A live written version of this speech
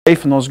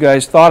Leif and those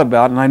guys thought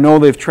about, and I know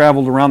they've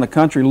traveled around the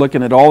country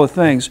looking at all the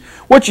things.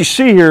 What you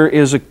see here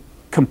is a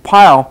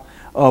compile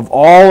of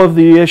all of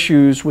the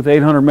issues with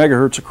 800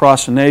 megahertz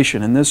across the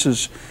nation, and this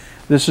is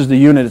the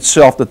unit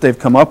itself that they've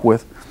come up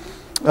with.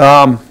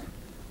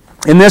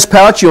 In this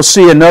pouch you'll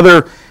see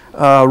another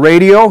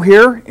radio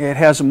here. It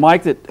has a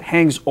mic that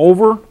hangs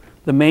over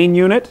the main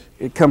unit.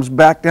 It comes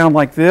back down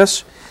like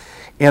this,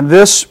 and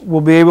this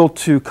will be able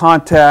to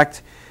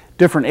contact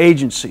different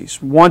agencies.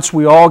 Once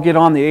we all get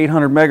on the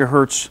 800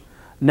 megahertz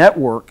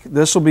network,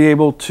 this will be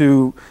able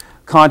to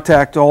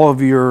contact all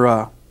of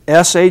your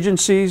S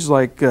agencies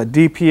like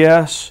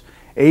DPS,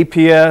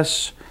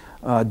 APS,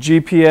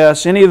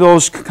 GPS, any of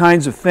those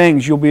kinds of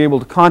things you'll be able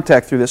to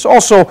contact through this.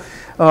 Also,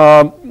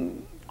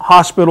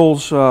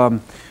 hospitals.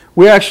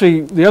 We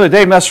actually, the other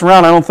day, messed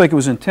around. I don't think it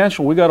was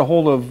intentional. We got a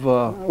hold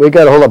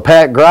of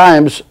Pat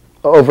Grimes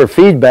over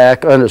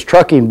feedback on his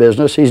trucking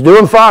business. He's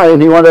doing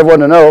fine. He wanted everyone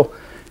to know.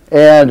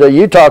 And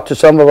you talked to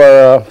some of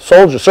our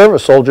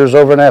service soldiers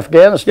over in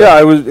Afghanistan. Yeah,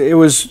 it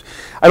was.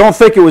 I don't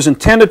think it was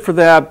intended for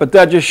that, but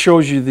that just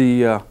shows you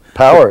the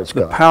power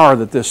power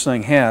that this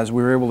thing has.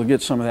 We were able to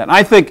get some of that. And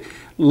I think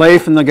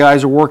Leif and the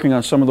guys are working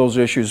on some of those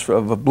issues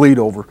of a bleed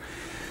over.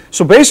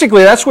 So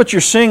basically, that's what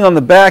you're seeing on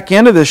the back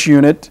end of this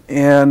unit.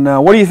 And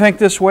what do you think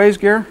this weighs,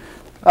 Gary?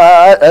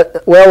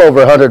 Well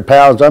over 100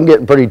 pounds. I'm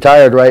getting pretty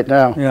tired right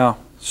now. Yeah.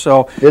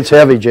 So it's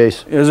heavy,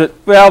 Jace. Is it?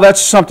 Well,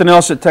 that's something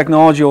else that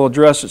technology will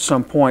address at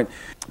some point.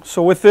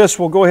 So with this,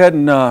 we'll go ahead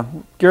and,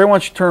 Gary, why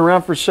don't you turn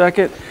around for a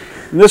second?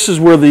 And this is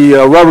where the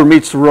rubber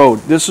meets the road.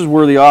 This is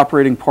where the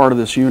operating part of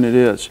this unit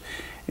is.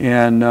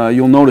 And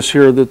you'll notice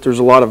here that there's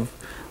a lot of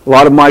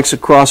mics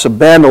across a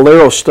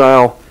bandolero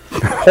style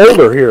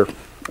holder here.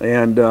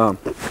 And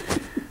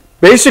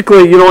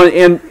basically, you know,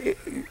 and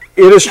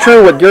it is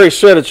true what Gary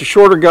said. It's a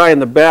shorter guy in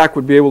the back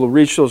would be able to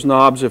reach those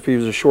knobs if he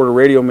was a shorter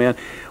radio man.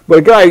 But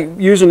a guy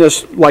using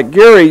this like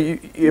Gary,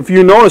 if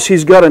you notice,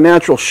 he's got a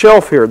natural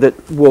shelf here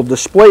that will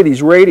display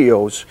these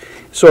radios.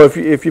 So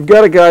if you've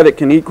got a guy that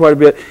can eat quite a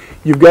bit,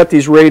 you've got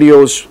these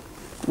radios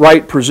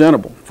right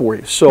presentable for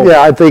you. So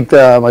yeah, I think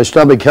my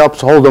stomach helps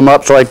hold them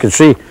up so I can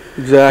see.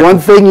 Exactly. One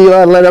thing you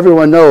gotta let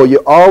everyone know,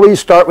 you always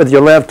start with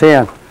your left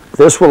hand.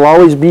 This will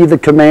always be the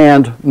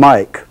command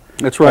mic.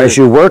 That's right. As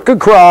you work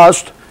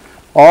across,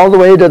 all the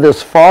way to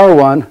this far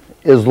one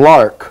is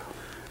Lark.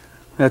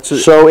 That's it.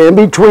 So in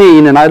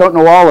between, and I don't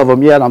know all of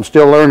them yet, I'm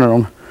still learning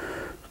them,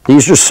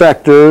 these are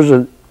sectors,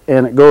 and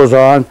it goes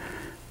on.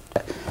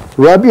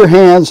 Rub your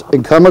hands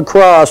and come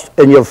across,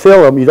 and you'll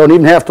feel them. You don't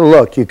even have to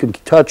look. You can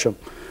touch them.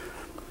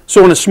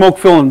 So in a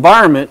smoke-filled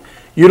environment,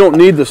 you don't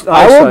need this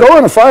eyesight. I won't go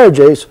in a fire,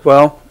 Jace.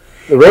 Well,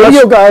 the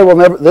radio guy will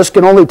never, this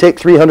can only take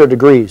 300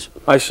 degrees.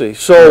 I see.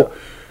 So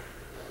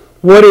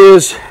what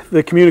is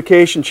the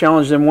communication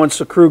challenge then once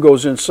the crew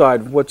goes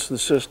inside? What's the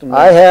system?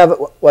 I have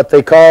what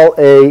they call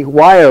a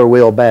wire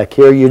wheel back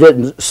here. You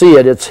didn't see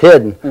it. It's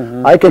hidden.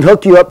 Mm-hmm. I can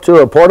hook you up to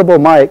a portable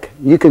mic.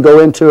 You can go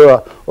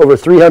into over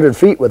 300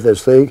 feet with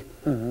this thing,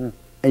 mm-hmm.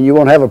 and you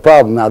won't have a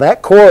problem. Now,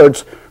 that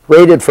cord's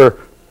rated for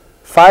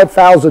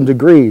 5,000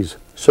 degrees,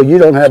 so you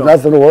don't have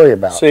nothing to worry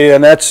about. See,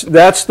 and that's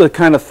the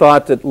kind of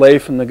thought that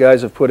Leif and the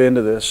guys have put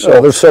into this.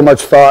 So there's so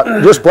much thought.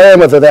 Just playing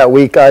with it that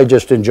week, I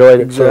just enjoyed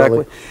it.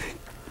 Exactly. Thoroughly.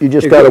 You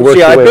just got to work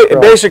your way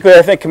across. Basically,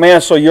 I think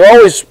command, so you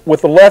always,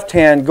 with the left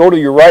hand, go to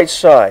your right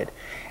side,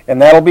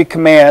 and that'll be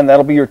command,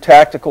 that'll be your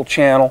tactical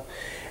channel,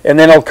 and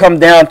then it'll come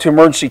down to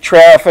emergency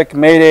traffic,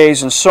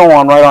 maydays, and so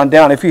on, right on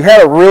down. If you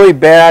had a really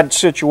bad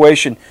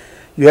situation,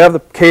 you have the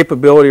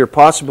capability or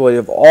possibility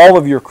of all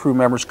of your crew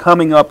members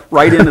coming up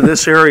right into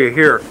this area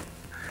here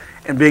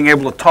and being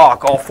able to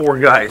talk, all four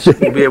guys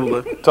will be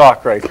able to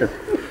talk right here.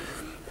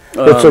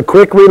 It's a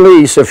quick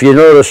release. If you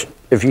notice,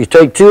 if you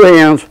take two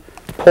hands,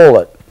 pull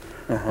it.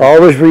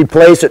 Always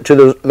replace it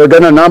to they're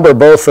going to number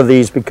both of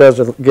these because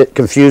it'll get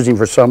confusing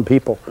for some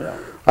people. Yeah.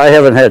 I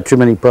haven't had too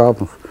many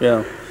problems.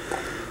 Yeah.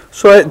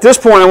 So at this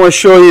point I want to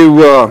show you,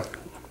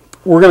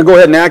 we're going to go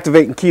ahead and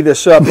activate and key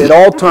this up. At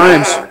all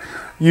times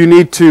you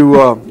need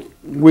to,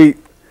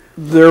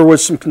 there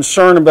was some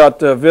concern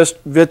about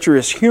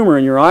vitreous humor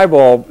in your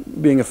eyeball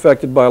being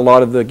affected by a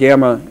lot of the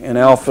gamma and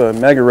alpha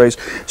mega rays.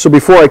 So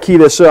before I key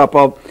this up,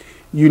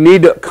 you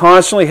need to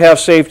constantly have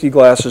safety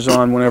glasses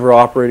on whenever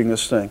operating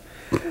this thing.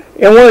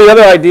 And one of the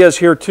other ideas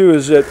here too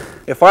is that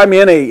if I'm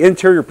in an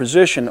interior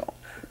position,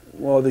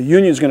 well, the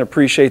union's going to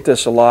appreciate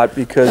this a lot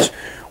because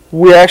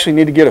we actually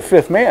need to get a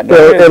fifth man.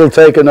 It'll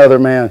take another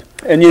man.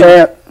 And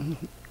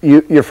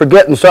you're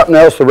forgetting something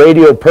else, the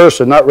radio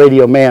person, not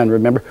radio man,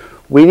 remember.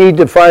 We need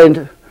to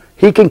find,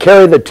 he can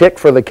carry the tick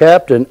for the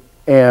captain,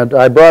 and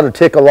I brought a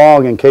tick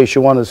along in case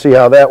you want to see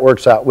how that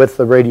works out with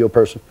the radio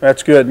person.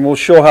 That's good, and we'll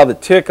show how the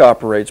tick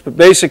operates. But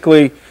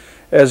basically,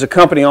 as a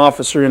company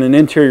officer in an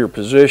interior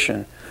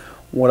position,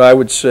 what I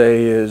would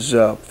say is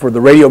for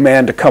the radio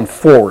man to come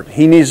forward.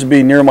 He needs to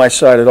be near my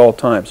side at all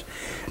times.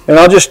 And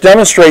I'll just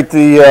demonstrate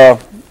the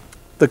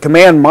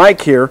command mic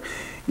here.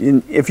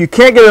 If you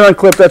can't get it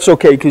unclipped, that's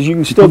okay, because you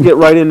can still get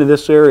right into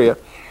this area.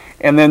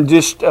 And then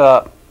just,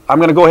 I'm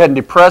going to go ahead and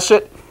depress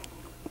it.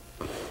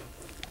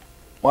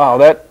 Wow,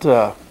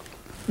 that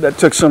that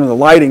took some of the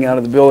lighting out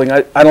of the building.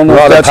 I don't know A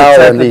if lot of that's a power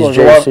in technical. these,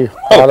 there's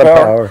JC. A lot of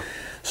power.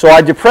 So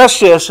I depress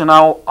this, and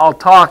I'll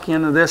talk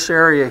into this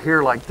area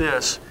here like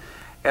this,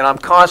 and I'm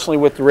constantly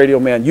with the radio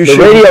man. The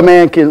radio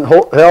man can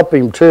help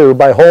him too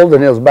by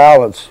holding his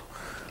balance.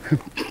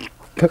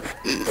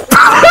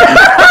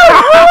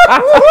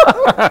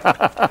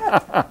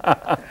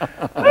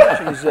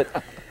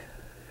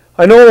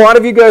 I know a lot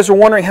of you guys are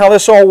wondering how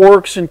this all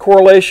works in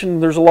correlation.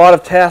 There's a lot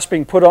of tasks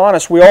being put on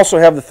us. We also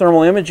have the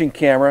thermal imaging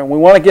camera, and we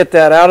want to get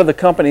that out of the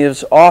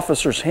company's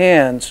officer's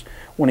hands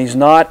when he's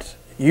not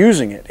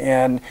using it.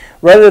 And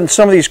rather than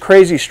some of these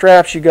crazy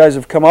straps you guys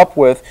have come up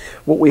with,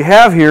 what we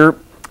have here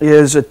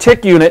is a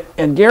TIC unit,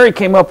 and Gary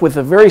came up with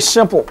a very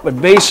simple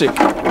but basic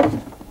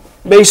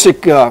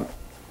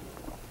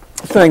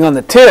thing on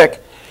the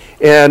TIC.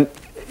 And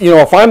you know,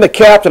 if I'm the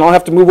captain, I'll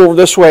have to move over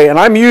this way, and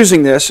I'm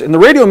using this, and the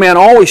radio man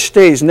always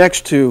stays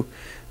next to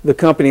the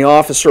company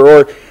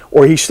officer,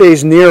 or he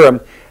stays near him.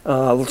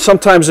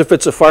 Sometimes if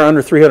it's a fire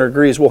under 300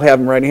 degrees, we'll have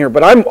him right here.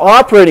 But I'm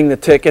operating the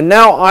TIC, and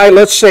now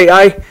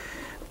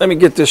let me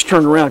get this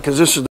turned around, because this is